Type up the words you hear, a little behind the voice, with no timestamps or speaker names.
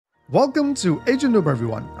Welcome to Agent Noob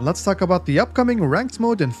everyone, and let's talk about the upcoming ranked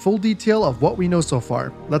mode in full detail of what we know so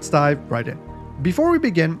far. Let's dive right in. Before we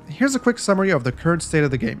begin, here's a quick summary of the current state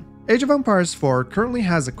of the game. Age of Empires 4 currently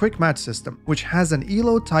has a quick match system, which has an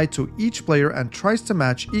elo tied to each player and tries to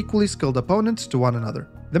match equally skilled opponents to one another.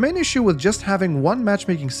 The main issue with just having one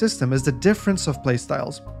matchmaking system is the difference of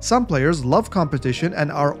playstyles. Some players love competition and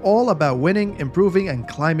are all about winning, improving, and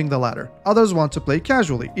climbing the ladder. Others want to play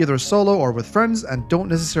casually, either solo or with friends, and don't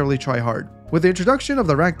necessarily try hard. With the introduction of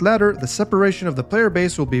the ranked ladder, the separation of the player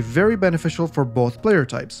base will be very beneficial for both player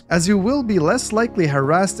types, as you will be less likely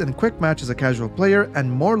harassed in quick match as a casual player and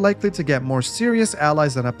more likely to get more serious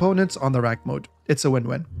allies and opponents on the ranked mode. It's a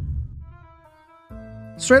win-win.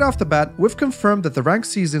 Straight off the bat, we've confirmed that the ranked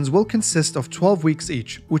seasons will consist of 12 weeks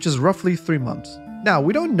each, which is roughly 3 months. Now,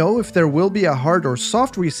 we don't know if there will be a hard or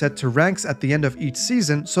soft reset to ranks at the end of each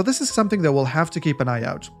season, so this is something that we'll have to keep an eye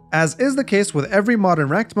out. As is the case with every modern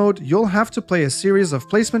ranked mode, you'll have to play a series of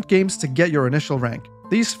placement games to get your initial rank.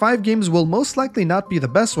 These 5 games will most likely not be the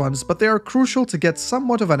best ones, but they are crucial to get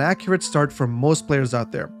somewhat of an accurate start for most players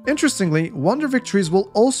out there. Interestingly, Wonder Victories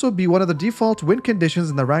will also be one of the default win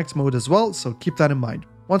conditions in the ranked mode as well, so keep that in mind.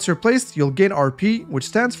 Once you're placed, you'll gain RP, which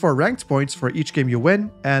stands for ranked points for each game you win,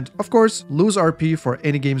 and, of course, lose RP for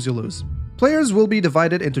any games you lose. Players will be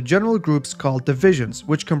divided into general groups called divisions,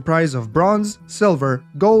 which comprise of Bronze, Silver,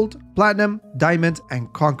 Gold, Platinum, Diamond,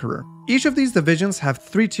 and Conqueror. Each of these divisions have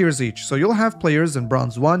 3 tiers each, so you'll have players in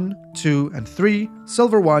Bronze 1, 2, and 3,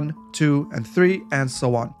 Silver 1, 2, and 3, and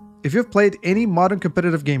so on. If you've played any modern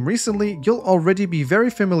competitive game recently, you'll already be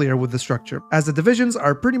very familiar with the structure, as the divisions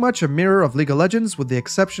are pretty much a mirror of League of Legends with the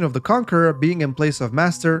exception of the Conqueror being in place of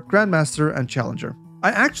Master, Grandmaster, and Challenger.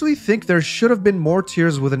 I actually think there should have been more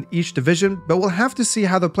tiers within each division, but we'll have to see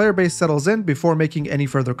how the player base settles in before making any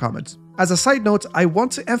further comments. As a side note, I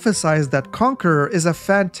want to emphasize that Conqueror is a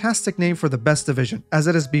fantastic name for the best division, as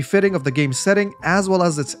it is befitting of the game's setting as well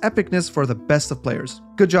as its epicness for the best of players.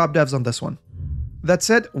 Good job devs on this one. That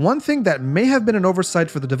said, one thing that may have been an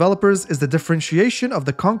oversight for the developers is the differentiation of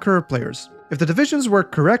the Conqueror players. If the divisions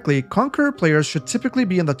work correctly, Conqueror players should typically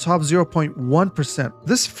be in the top 0.1%.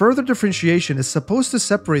 This further differentiation is supposed to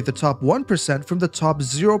separate the top 1% from the top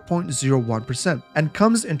 0.01% and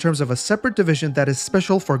comes in terms of a separate division that is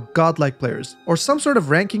special for godlike players, or some sort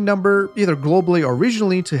of ranking number, either globally or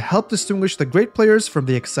regionally, to help distinguish the great players from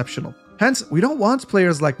the exceptional. Hence, we don't want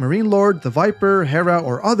players like Marine Lord, the Viper, Hera,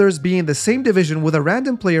 or others being in the same division with a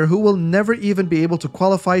random player who will never even be able to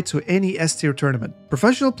qualify to any S-tier tournament.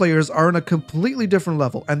 Professional players are on a completely different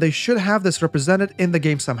level, and they should have this represented in the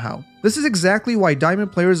game somehow. This is exactly why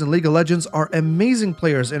Diamond players in League of Legends are amazing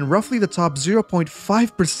players in roughly the top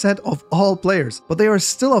 0.5% of all players, but they are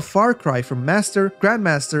still a far cry from Master,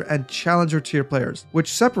 Grandmaster, and Challenger tier players,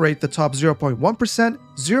 which separate the top 0.1%,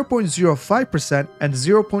 0.05%, and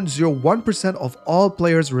 0.01% of all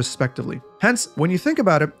players respectively. Hence, when you think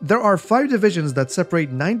about it, there are 5 divisions that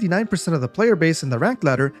separate 99% of the player base in the rank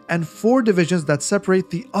ladder, and 4 divisions that separate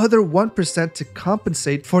the other 1% to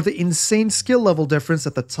compensate for the insane skill level difference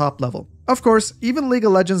at the top level. Of course, even League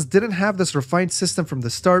of Legends didn't have this refined system from the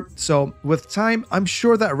start, so with time, I'm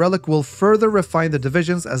sure that Relic will further refine the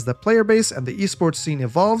divisions as the player base and the esports scene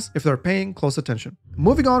evolves if they're paying close attention.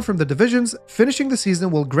 Moving on from the divisions, finishing the season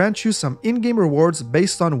will grant you some in-game rewards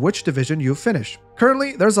based on which division you finish.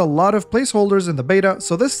 Currently, there's a lot of placeholders in the beta,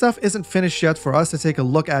 so this stuff isn't finished yet for us to take a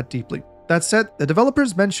look at deeply. That said, the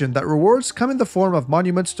developers mentioned that rewards come in the form of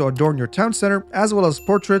monuments to adorn your town center, as well as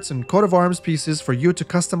portraits and coat of arms pieces for you to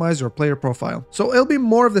customize your player profile. So it'll be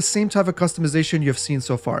more of the same type of customization you've seen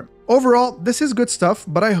so far. Overall, this is good stuff,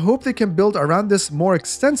 but I hope they can build around this more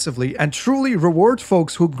extensively and truly reward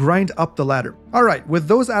folks who grind up the ladder. Alright, with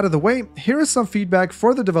those out of the way, here is some feedback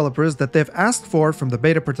for the developers that they've asked for from the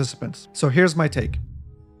beta participants. So here's my take.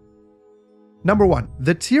 Number 1.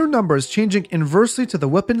 The tier numbers changing inversely to the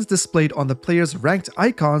weapons displayed on the player's ranked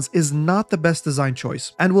icons is not the best design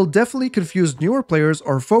choice, and will definitely confuse newer players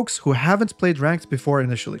or folks who haven't played ranked before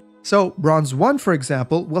initially. So, Bronze 1, for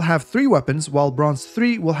example, will have 3 weapons, while Bronze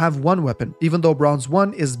 3 will have 1 weapon, even though Bronze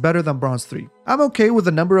 1 is better than Bronze 3. I'm okay with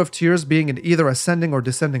the number of tiers being in either ascending or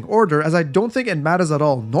descending order, as I don't think it matters at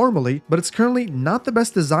all normally, but it's currently not the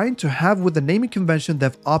best design to have with the naming convention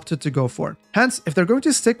they've opted to go for. Hence, if they're going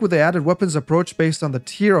to stick with the added weapons approach based on the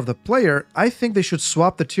tier of the player, I think they should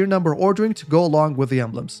swap the tier number ordering to go along with the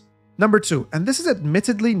emblems. Number 2, and this is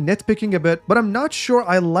admittedly nitpicking a bit, but I'm not sure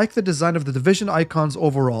I like the design of the division icons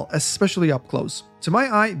overall, especially up close. To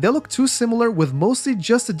my eye, they look too similar with mostly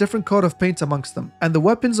just a different coat of paint amongst them, and the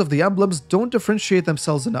weapons of the emblems don't differentiate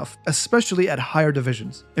themselves enough, especially at higher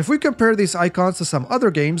divisions. If we compare these icons to some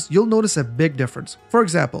other games, you'll notice a big difference. For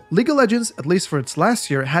example, League of Legends, at least for its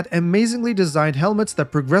last year, had amazingly designed helmets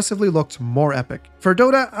that progressively looked more epic. For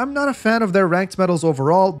Dota, I'm not a fan of their ranked medals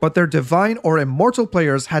overall, but their Divine or Immortal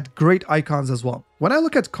players had great icons as well. When I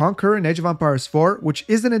look at Conqueror in Age of Empires 4, which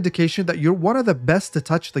is an indication that you're one of the best to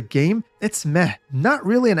touch the game, it's meh, not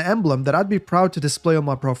really an emblem that I'd be proud to display on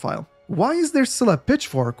my profile. Why is there still a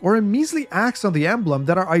pitchfork or a measly axe on the emblem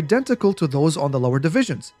that are identical to those on the lower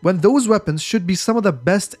divisions, when those weapons should be some of the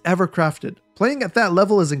best ever crafted? Playing at that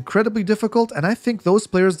level is incredibly difficult, and I think those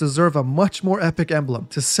players deserve a much more epic emblem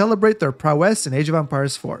to celebrate their prowess in Age of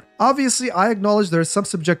Empires 4. Obviously, I acknowledge there is some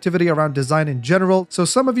subjectivity around design in general, so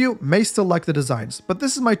some of you may still like the designs, but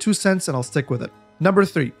this is my 2 cents and I'll stick with it. Number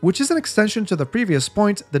 3, which is an extension to the previous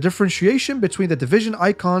point, the differentiation between the division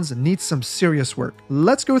icons needs some serious work.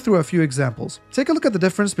 Let's go through a few examples. Take a look at the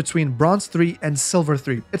difference between Bronze 3 and Silver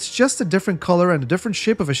 3. It's just a different color and a different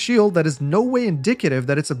shape of a shield that is no way indicative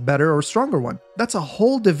that it's a better or stronger one. That's a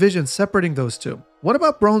whole division separating those two. What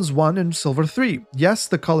about Bronze 1 and Silver 3? Yes,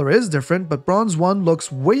 the color is different, but Bronze 1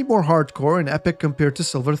 looks way more hardcore and epic compared to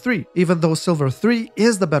Silver 3, even though Silver 3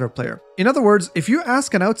 is the better player. In other words, if you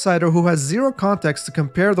ask an outsider who has zero context to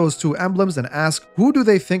compare those two emblems and ask who do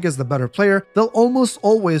they think is the better player, they'll almost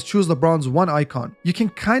always choose the Bronze 1 icon. You can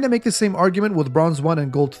kinda make the same argument with Bronze 1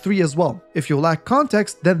 and Gold 3 as well. If you lack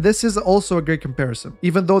context, then this is also a great comparison,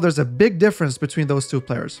 even though there's a big difference between those two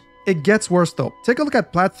players. It gets worse though. Take a look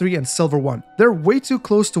at Plat 3 and Silver 1. They're way too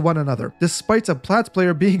close to one another, despite a Plat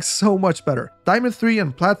player being so much better. Diamond 3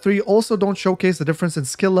 and Plat 3 also don't showcase the difference in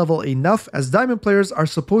skill level enough, as Diamond players are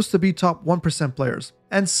supposed to be top 1% players.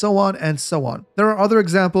 And so on and so on. There are other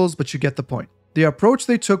examples, but you get the point. The approach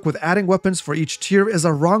they took with adding weapons for each tier is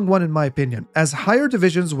a wrong one in my opinion, as higher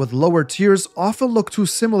divisions with lower tiers often look too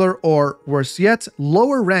similar or, worse yet,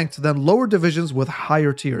 lower ranked than lower divisions with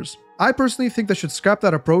higher tiers. I personally think they should scrap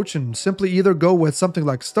that approach and simply either go with something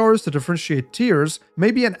like stars to differentiate tiers,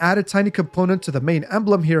 maybe an added tiny component to the main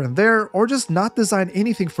emblem here and there, or just not design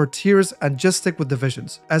anything for tiers and just stick with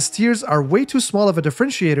divisions, as tiers are way too small of a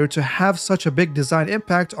differentiator to have such a big design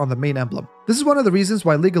impact on the main emblem. This is one of the reasons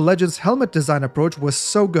why League of Legends' helmet design approach was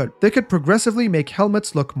so good. They could progressively make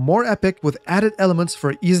helmets look more epic with added elements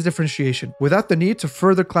for easy differentiation, without the need to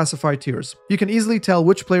further classify tiers. You can easily tell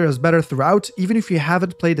which player is better throughout, even if you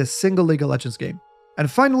haven't played a single League of Legends game. And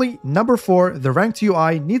finally, number 4, the ranked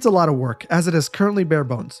UI needs a lot of work, as it is currently bare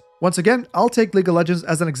bones. Once again, I'll take League of Legends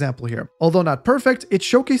as an example here. Although not perfect, it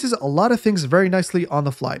showcases a lot of things very nicely on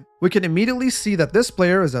the fly. We can immediately see that this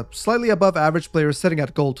player is a slightly above average player sitting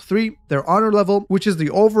at Gold 3, their honor level, which is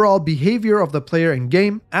the overall behavior of the player in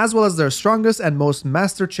game, as well as their strongest and most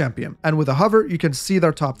mastered champion. And with a hover, you can see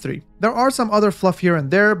their top 3. There are some other fluff here and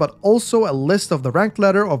there, but also a list of the ranked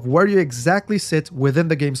ladder of where you exactly sit within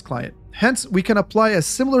the game's client. Hence, we can apply a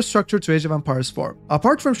similar structure to Age of Empires 4.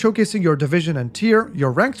 Apart from showcasing your division and tier,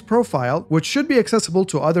 your ranked profile, which should be accessible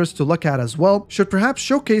to others to look at as well, should perhaps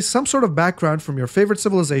showcase some sort of background from your favorite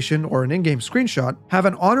civilization or an in-game screenshot, have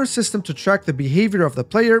an honor system to track the behavior of the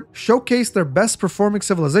player, showcase their best performing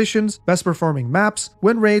civilizations, best performing maps,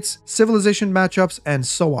 win rates, civilization matchups, and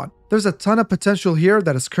so on. There's a ton of potential here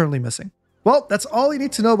that is currently missing. Well, that's all you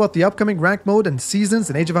need to know about the upcoming rank mode and seasons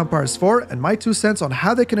in Age of Empires 4 and my 2 cents on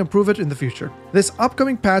how they can improve it in the future. This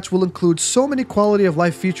upcoming patch will include so many quality of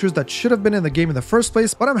life features that should have been in the game in the first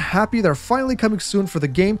place, but I'm happy they're finally coming soon for the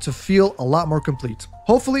game to feel a lot more complete.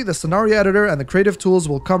 Hopefully, the scenario editor and the creative tools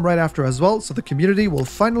will come right after as well, so the community will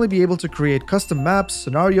finally be able to create custom maps,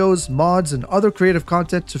 scenarios, mods, and other creative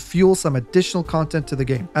content to fuel some additional content to the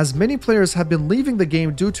game, as many players have been leaving the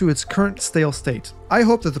game due to its current stale state. I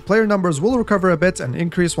hope that the player numbers will recover a bit and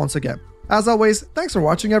increase once again. As always, thanks for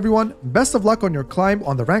watching everyone, best of luck on your climb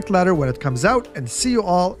on the ranked ladder when it comes out, and see you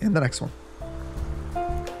all in the next one.